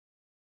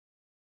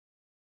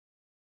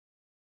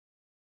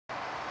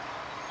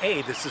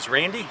Hey, this is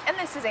Randy. And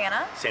this is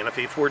Anna.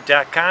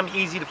 SantaFeFord.com,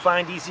 easy to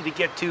find, easy to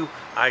get to.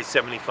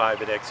 I-75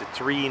 at exit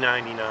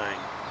 399.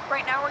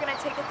 Right now we're going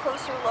to take a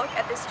closer look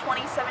at this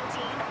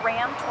 2017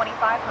 Ram 2500.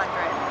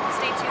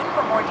 Stay tuned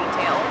for more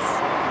details.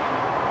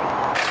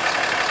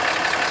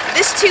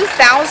 This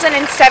 2017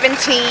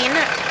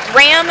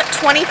 Ram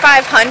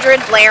 2500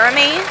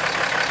 Laramie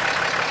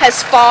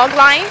has fog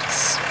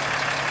lights,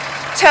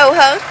 tow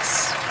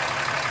hooks,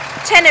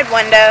 tinted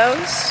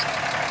windows,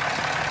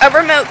 a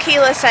remote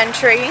keyless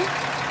entry,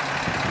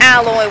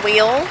 alloy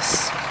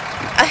wheels,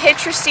 a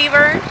hitch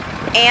receiver,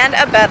 and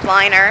a bed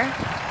liner.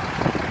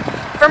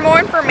 For more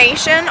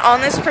information on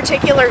this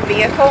particular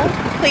vehicle,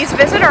 please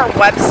visit our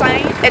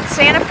website at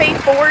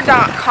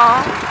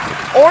SantaFeFord.com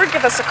or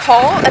give us a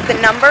call at the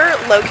number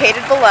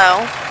located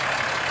below.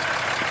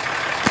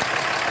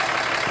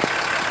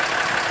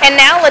 And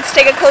now let's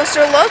take a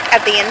closer look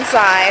at the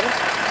inside.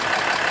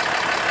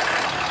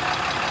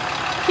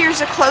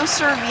 Here's a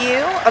closer view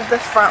of the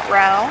front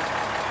row.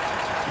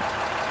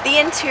 The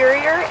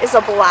interior is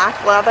a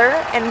black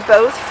leather and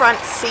both front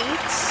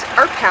seats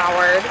are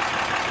powered.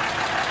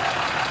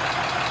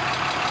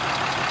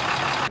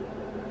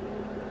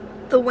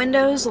 The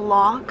windows,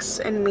 locks,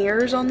 and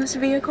mirrors on this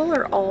vehicle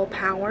are all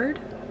powered.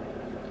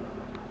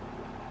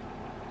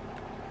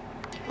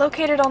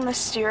 Located on the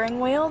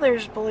steering wheel,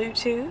 there's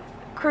Bluetooth,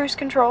 cruise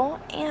control,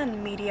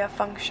 and media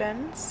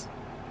functions.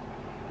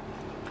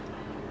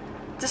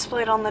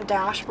 Displayed on the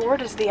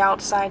dashboard is the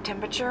outside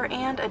temperature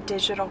and a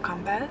digital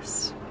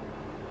compass.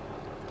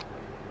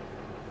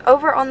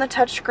 Over on the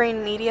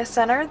touchscreen media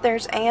center,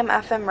 there's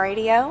AM/FM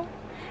radio,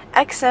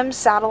 XM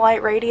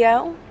satellite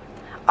radio,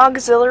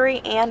 auxiliary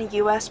and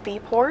USB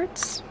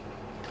ports,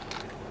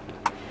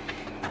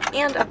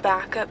 and a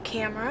backup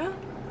camera.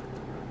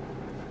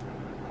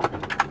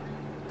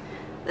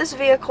 This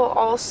vehicle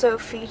also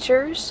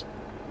features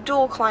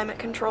dual climate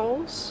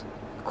controls,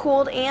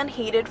 cooled and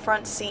heated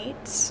front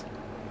seats,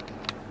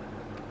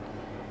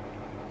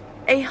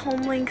 a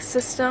HomeLink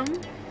system,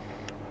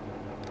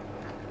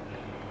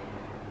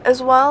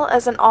 as well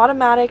as an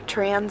automatic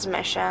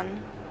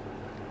transmission.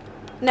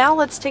 Now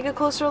let's take a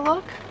closer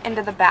look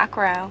into the back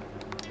row.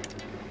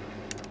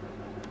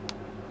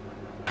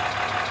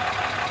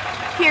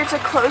 Here's a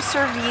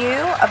closer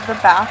view of the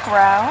back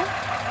row.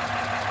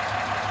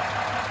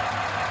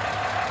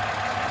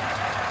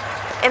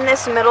 And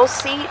this middle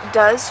seat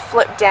does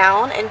flip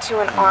down into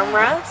an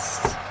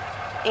armrest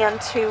and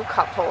two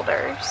cup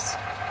holders.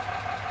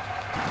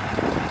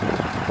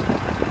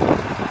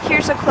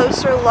 Here's a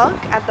closer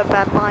look at the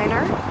bed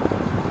liner.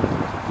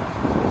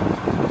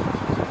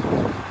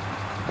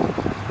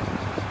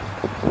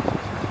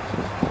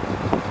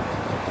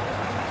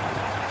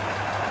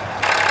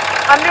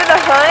 Under the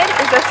hood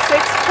is a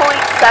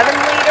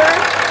 6.7-liter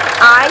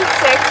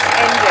i6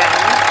 engine.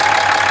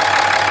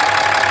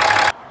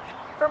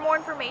 For more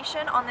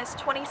information on this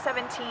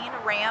 2017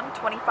 Ram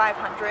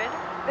 2500,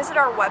 visit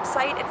our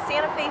website at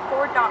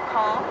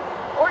SantaFeFord.com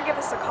or give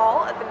us a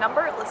call at the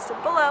number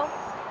listed below.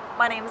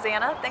 My name is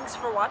Anna. Thanks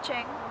for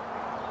watching.